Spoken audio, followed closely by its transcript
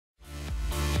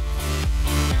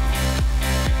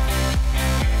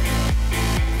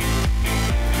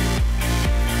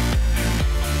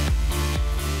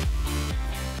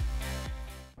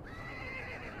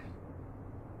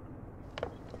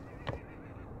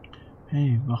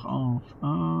Hey, wach auf.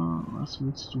 Was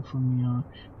willst du von mir?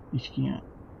 Ich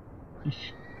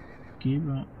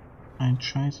gebe einen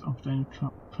Scheiß auf deinen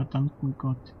verdammten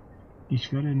Gott.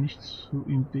 Ich werde nicht zu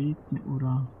ihm beten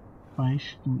oder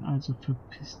beichten, also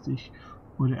verpiss dich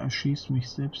oder erschieß mich.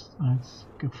 Selbst als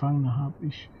Gefangener habe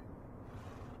ich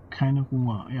keine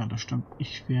Ruhe. Ja, das stimmt.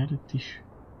 Ich werde dich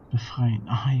befreien.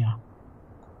 Aha, ja.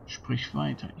 Sprich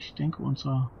weiter. Ich denke,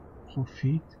 unser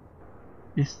Prophet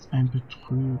ist ein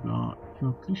Betrüger.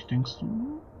 Wirklich, denkst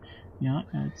du? Ja,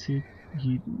 er erzählt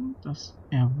jedem, dass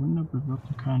er Wunder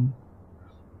bewirken kann.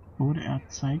 Oder er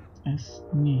zeigt es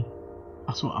nie.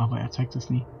 Ach so, aber er zeigt es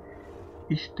nie.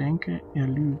 Ich denke, er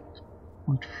lügt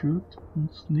und führt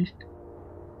uns nicht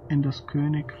in das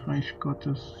Königreich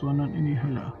Gottes, sondern in die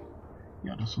Hölle.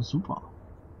 Ja, das ist super.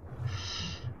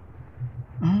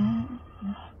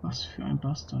 Was für ein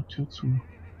Bastard, hör zu.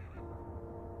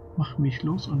 Mach mich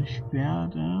los und ich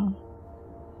werde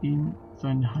ihn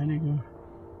seine heilige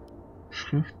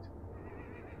Schrift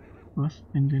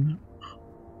in den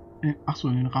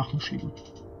Rachen schieben.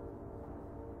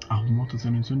 Ach, Mord ist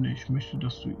eine Sünde. Ich möchte,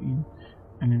 dass du ihm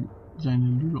seine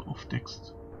Lüge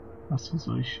aufdeckst. Was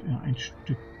soll ich ein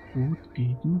Stück Brot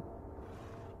geben,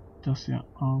 dass er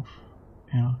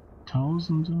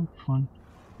Tausende von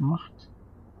Macht?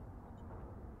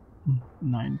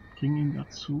 Nein, bring ihn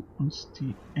dazu, uns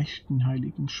die echten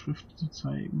heiligen Schriften zu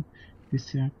zeigen.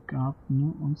 Bisher gab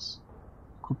nur uns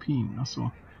Kopien.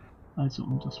 Achso, also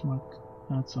um das mal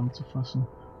zusammenzufassen.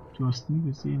 Du hast nie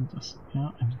gesehen, dass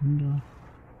er ein Wunder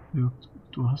wirkt.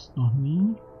 Du hast noch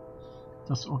nie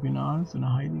das Original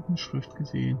seiner heiligen Schrift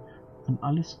gesehen. An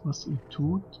alles, was ihr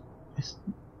tut, ist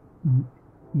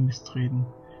Misstreten.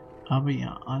 Aber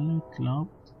ihr alle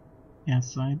glaubt, er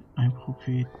sei ein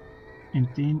Prophet, in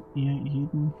den ihr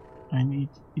jeden ein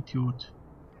Idiot.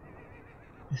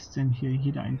 Ist denn hier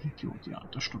jeder ein Idiot? Ja,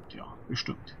 das stimmt, ja,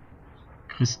 bestimmt.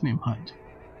 Christen im Halt.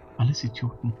 Alles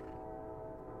Idioten.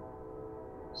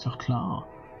 Ist doch klar.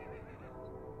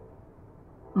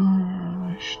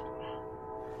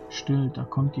 Still, da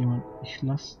kommt jemand. Ich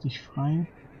lass dich frei,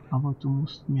 aber du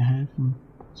musst mir helfen,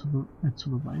 zu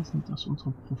beweisen, dass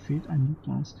unser Prophet ein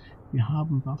Lügner ist. Wir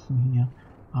haben Waffen hier,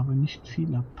 aber nicht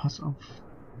viele. Pass auf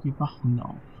die Wachhunde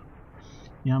auf.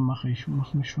 Ja, mach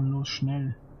mich schon los,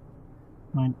 schnell.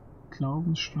 Mein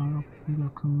glaubensstarker Bruder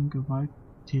können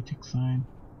gewalttätig sein.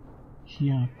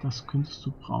 Hier, das könntest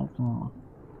du brauchen.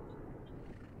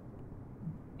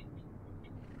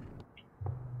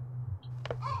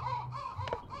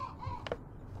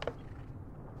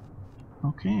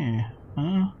 Okay.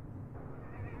 Ja.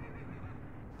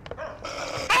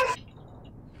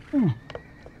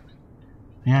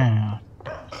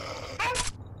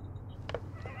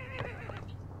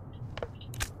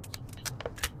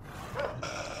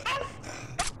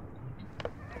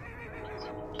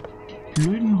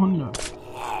 Blöden Hunde.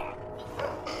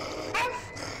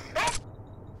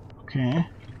 Okay.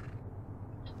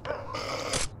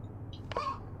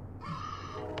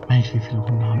 Mensch, wie viele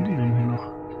Hunde haben die denn hier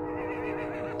noch?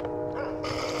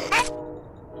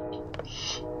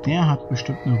 Der hat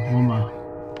bestimmt eine Wumme.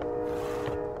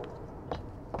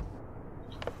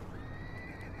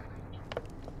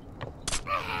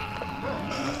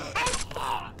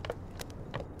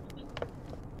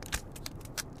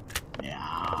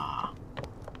 Ja.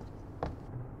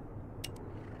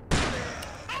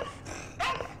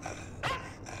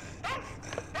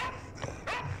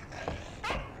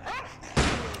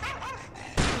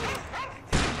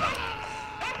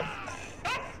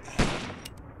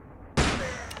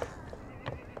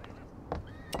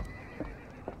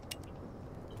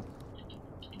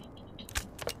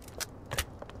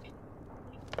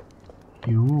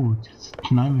 Gut, jetzt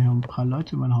knallen wir hier ein paar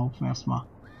Leute über den Haufen erstmal.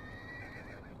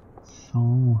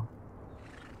 So.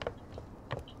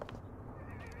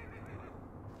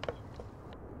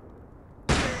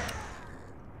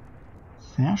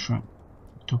 Sehr schön.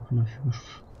 Doppelte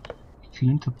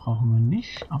Flinte brauchen wir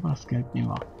nicht, aber das Geld nehmen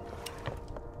wir.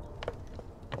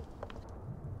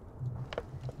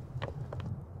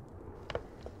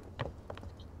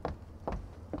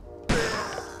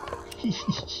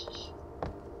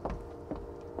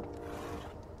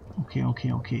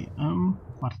 Okay.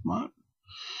 Wartet mal.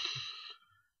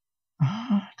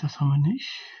 Das haben wir nicht.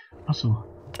 Achso.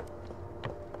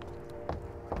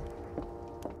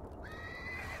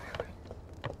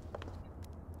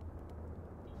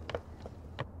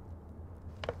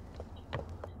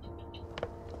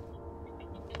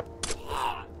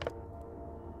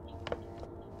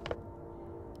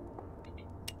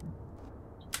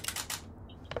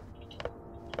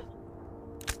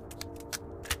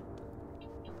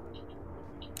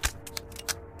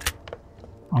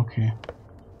 Okay.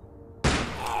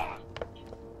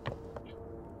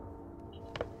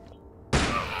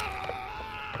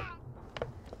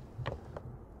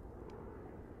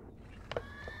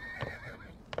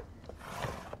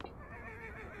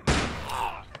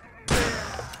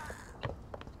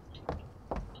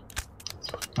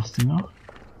 So, das Ding noch.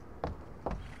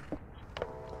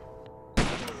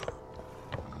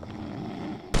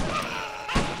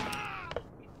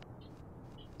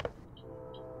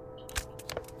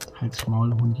 Halt's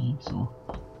Maul, Hundi, so.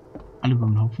 Alle über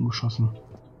den Haufen geschossen.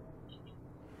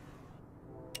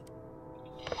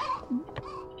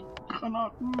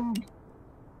 Granaten!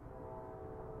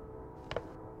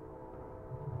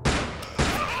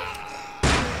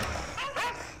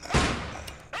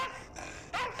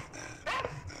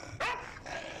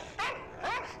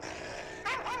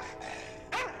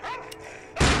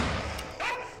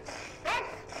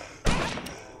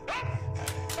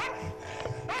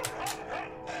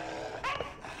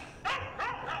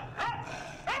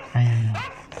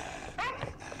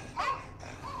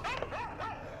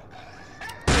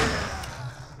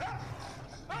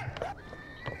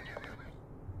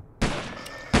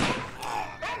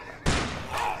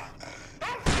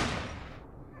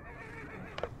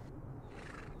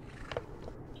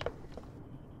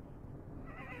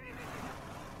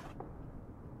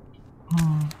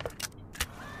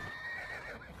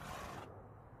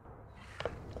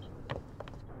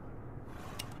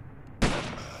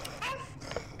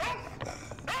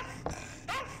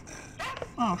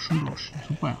 Ah, schon durch.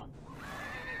 Super.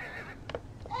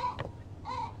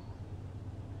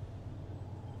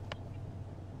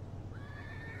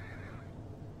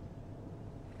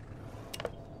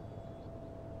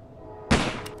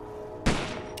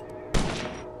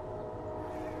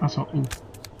 Achso, oh.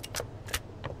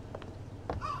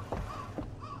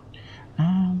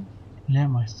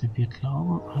 Lehrmeister, wir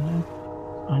glauben alle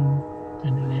an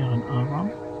deine Lehren,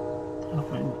 aber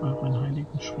in euren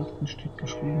heiligen Schriften steht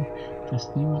geschrieben,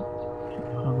 dass niemand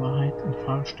eure Wahrheit in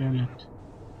Frage stellt.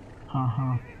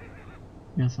 Haha.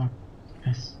 Wer sagt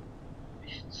es?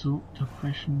 Nicht zu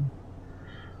unterbrechen.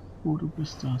 Oh, du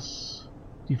bist das.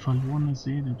 Die verlorene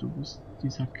Seele. Du bist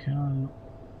dieser Kerl.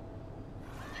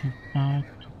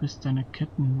 Du bist deine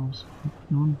Ketten los.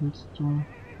 Und nun willst du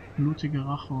blutige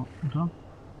Rache, oder?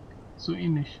 So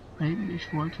ähnlich.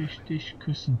 Eigentlich wollte ich dich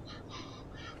küssen.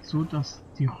 So dass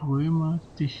die Römer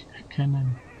dich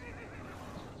erkennen.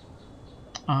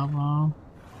 Aber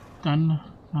dann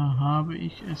habe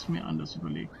ich es mir anders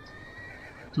überlegt.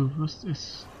 Du wirst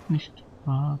es nicht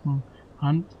wagen,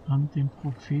 Hand an den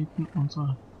Propheten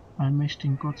unserer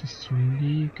allmächtigen Gottes zu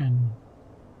legen.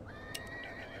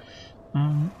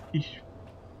 Ich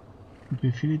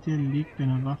befehle dir, leg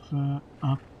deine Waffe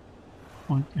ab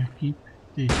und ergib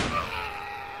dich.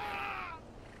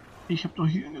 Ich hab doch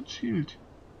hier gezielt.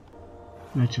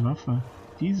 Welche Waffe?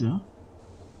 Diese?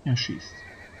 Er schießt.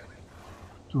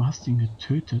 Du hast ihn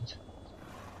getötet.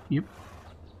 Yep.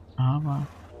 Aber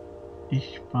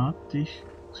ich bat dich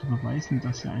zu beweisen,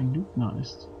 dass er ein Lügner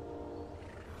ist.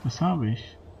 Das habe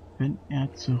ich. Wenn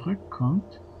er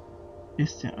zurückkommt,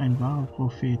 ist er ein wahrer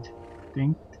Prophet.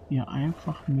 Denkt ihr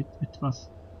einfach mit etwas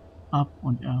ab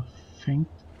und er fängt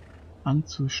an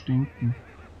zu stinken.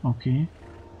 Okay?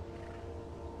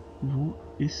 Wo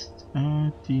ist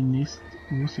die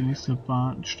nächste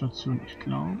Bahnstation? Ich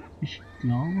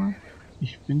glaube,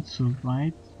 ich bin zu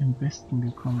weit im Westen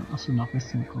gekommen. Achso, nach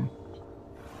Westen gekommen.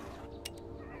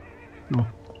 Jo,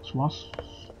 das war's.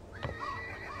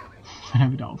 Wenn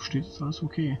er wieder aufsteht, ist alles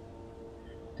okay.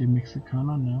 Den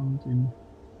Mexikaner nahm den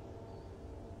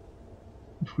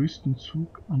frühesten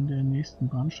Zug an der nächsten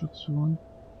Bahnstation,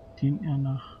 den er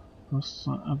nach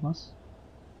Hotstone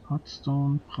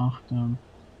brachte.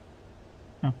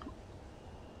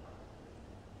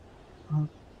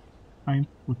 Ein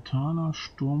brutaler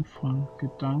Sturm von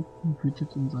Gedanken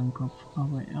wütete in seinem Kopf,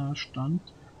 aber er stand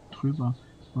drüber.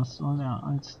 Was soll er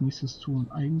als nächstes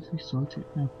tun? Eigentlich sollte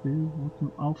er Bill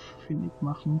Wooten auffindig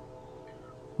machen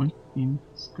und ihn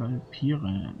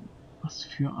skalpieren. Was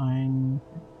für ein...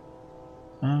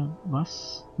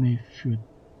 für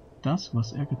das,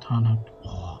 was er getan hat.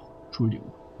 Oh,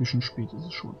 Entschuldigung, bisschen spät ist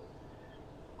es schon.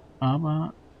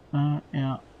 Aber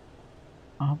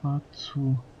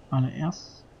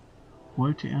zuallererst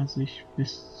wollte er sich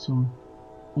bis zum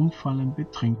Umfallen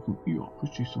betrinken. Ja,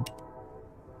 richtig so.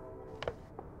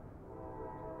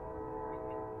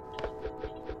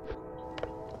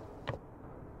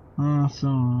 Ach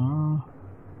so,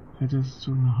 hättest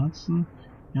du zu Hudson?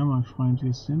 Ja, mein Freund,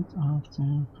 wir sind auf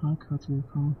der Fahrkarte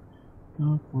gekommen.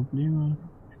 Ja, Probleme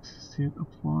existiert,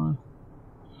 obwohl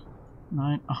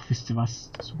Nein. Ach, wisst ihr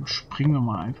was? Das überspringen wir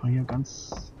mal einfach hier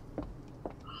ganz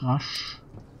rasch.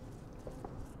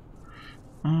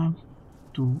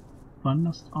 Du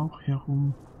wanderst auch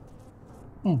herum.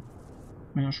 Oh,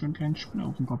 mit einer schönen kleinen Spinne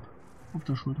auf dem Kopf. Auf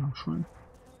der Schulter. Schön.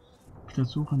 Auf der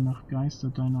Suche nach Geister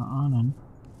deiner Ahnen.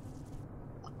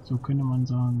 So könnte man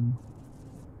sagen.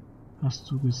 Hast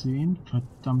du gesehen?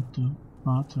 Verdammte,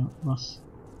 warte, was?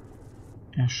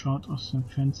 Er schaut aus dem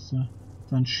Fenster,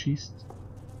 dann schießt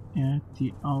er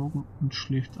die Augen und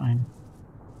schläft ein.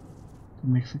 Der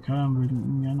Mexikaner will den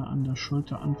Indianer an der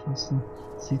Schulter anfassen,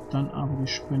 sieht dann aber die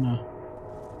Spinne.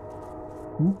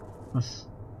 Was?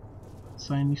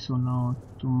 Sei nicht so laut,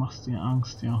 du machst dir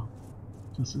Angst, ja.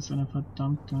 Das ist eine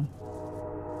verdammte...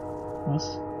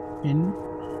 Was?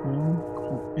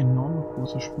 Enorme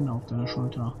große Spinne auf deiner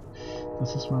Schulter.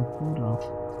 Das ist mein Bruder.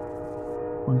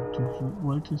 Und du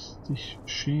wolltest dich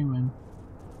schämen,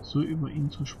 so über ihn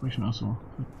zu sprechen. Achso,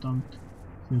 verdammt.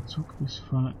 Der Zug ist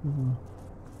voller Irre.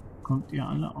 Kommt ihr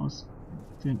alle aus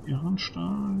den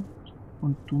Irrenstall?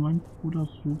 Und du, mein Bruder,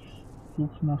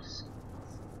 suchst nach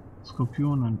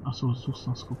Skorpionen. Achso, suchst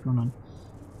nach Skorpionen.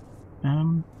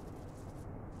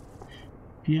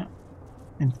 Wir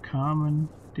entkamen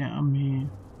der Armee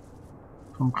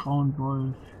vom Grauen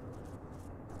Wolf.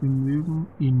 Wir mögen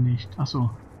ihn nicht. Achso,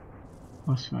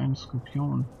 was für ein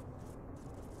Skorpion.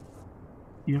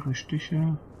 Ihre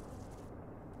Stiche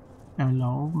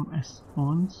erlauben es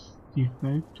uns, die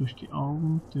Welt durch die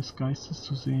Augen des Geistes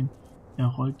zu sehen. Er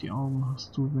rollt die Augen.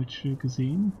 Hast du welche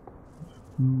gesehen?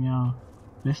 Ja,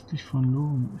 westlich von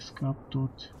Lohn. Es gab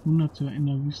dort Hunderte in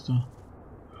der Wüste.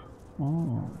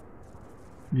 Oh,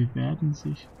 wir werden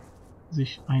sich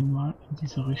einmal in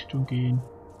diese Richtung gehen.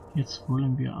 Jetzt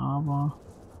wollen wir aber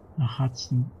nach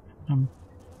Hudson.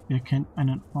 Wer kennt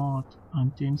einen Ort,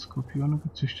 an dem Skorpione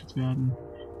gezüchtet werden?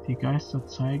 Die Geister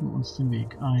zeigen uns den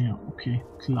Weg. Ah ja, okay,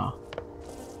 klar.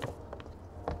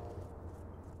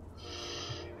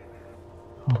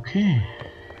 Okay.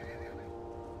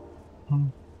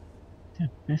 Und der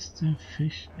beste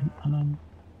Fisch in allen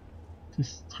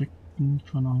Distrikten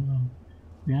von eurem.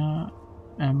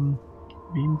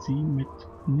 Wen sie mit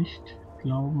nicht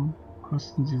glauben,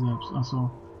 kosten sie selbst.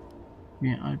 Also,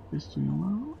 wie alt bist du,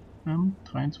 Junge?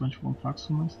 23, warum fragst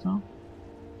du, Meister?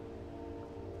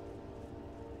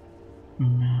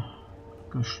 Ja,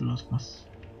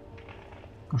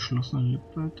 geschlossene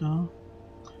Lippe da.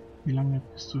 Wie lange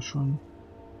bist du schon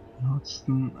in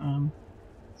Hudson?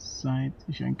 Seit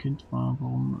ich ein Kind war.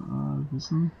 Warum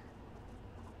wissen?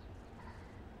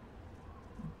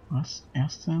 Was?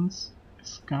 Erstens,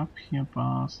 es gab hier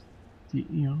Bars, die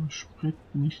ihre Sprit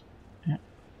nicht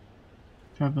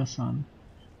verwässern.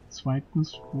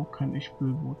 Zweitens, wo kann ich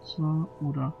Bill Wurzel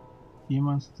oder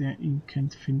jemand, der ihn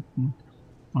kennt, finden?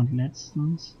 Und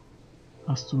letztens,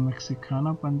 hast du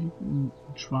Mexikaner-Banditen in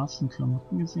schwarzen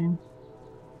Klamotten gesehen?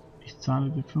 Ich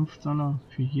zahle dir $5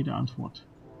 für jede Antwort.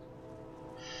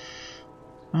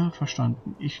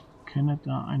 Verstanden. Ich kenne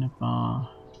da eine Bar.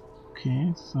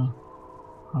 Okay, so.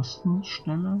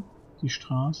 Hastenstelle, die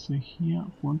Straße hier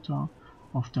runter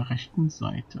auf der rechten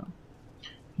Seite.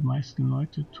 Die meisten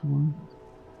Leute tun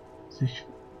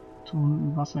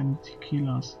Wasser in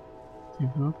Tequilas. Die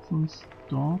wirken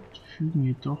dort, fügen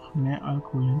jedoch mehr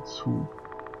Alkohol hinzu.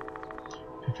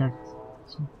 Perfekt.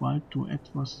 Sobald du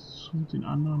etwas zu den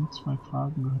anderen 2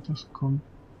 Fragen gehört hast, komm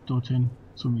dorthin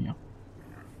zu mir.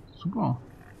 Super.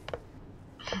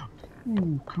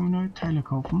 Können wir neue Teile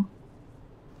kaufen?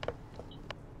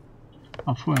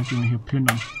 Aber vorher gehen wir hier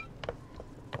plündern.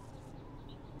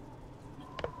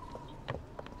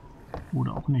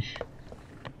 Oder auch nicht.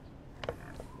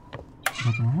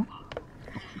 Oder doch?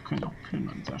 Doch, wir können auch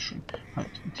plündern. Sehr schön.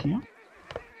 Halt, und hier?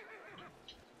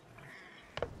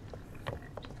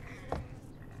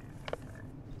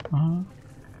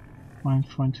 Mein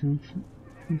Freund, hilf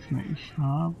mir. Ich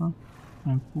habe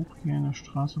mein Buch hier in der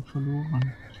Straße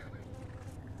verloren.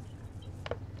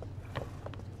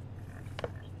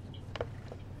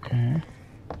 Okay.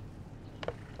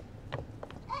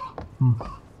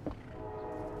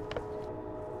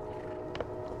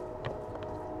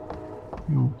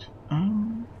 Gut.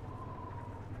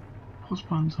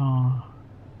 Brustpanzer.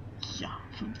 Ja,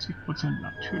 50%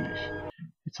 natürlich.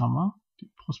 Jetzt haben wir die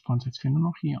Brustpanzer. Jetzt fehlen nur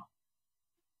noch hier.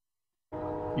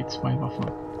 Die 2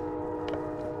 Waffen.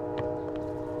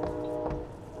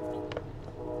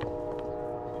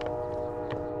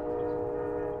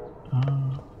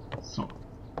 So.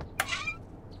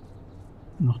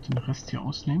 Noch den Rest hier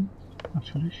ausnehmen.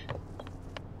 Natürlich.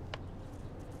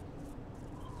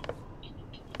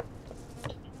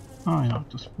 Ah ja,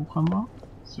 das Buch haben wir.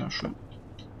 Sehr schön.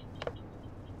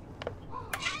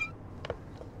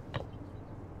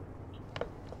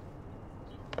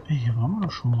 hier waren wir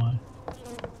doch schon mal.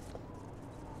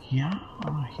 Ja,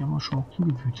 hier haben wir schon mal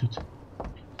rumgewütet.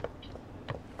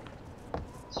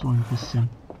 So ein bisschen.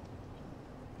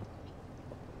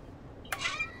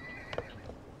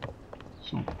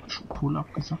 So, schon Kohle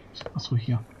abgesackt. Achso,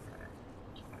 hier.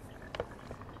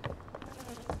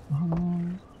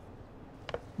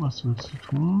 Was willst du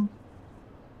tun?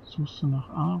 Suchst du nach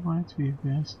Arbeit? Wie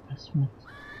wär's es mit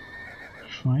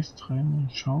schweißtreibenden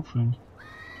Schaufeln?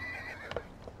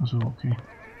 Also okay.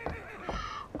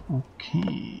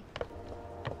 Okay.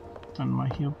 Dann mal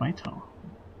hier weiter.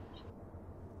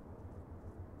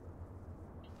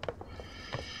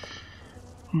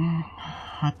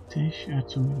 Hat dich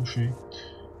zu mir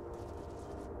geschickt.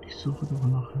 Ich suche doch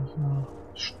nach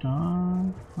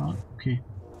Stahl. Ah, okay.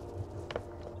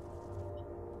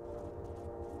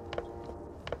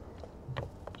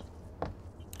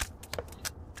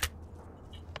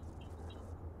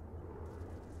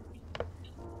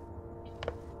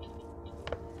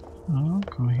 Ja,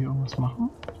 können wir hier irgendwas machen?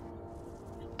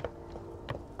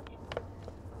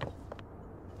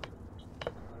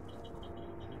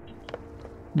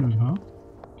 Nö, ja.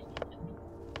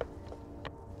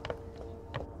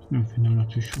 Nö, wir nehmen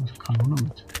natürlich unsere Kanone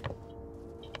mit.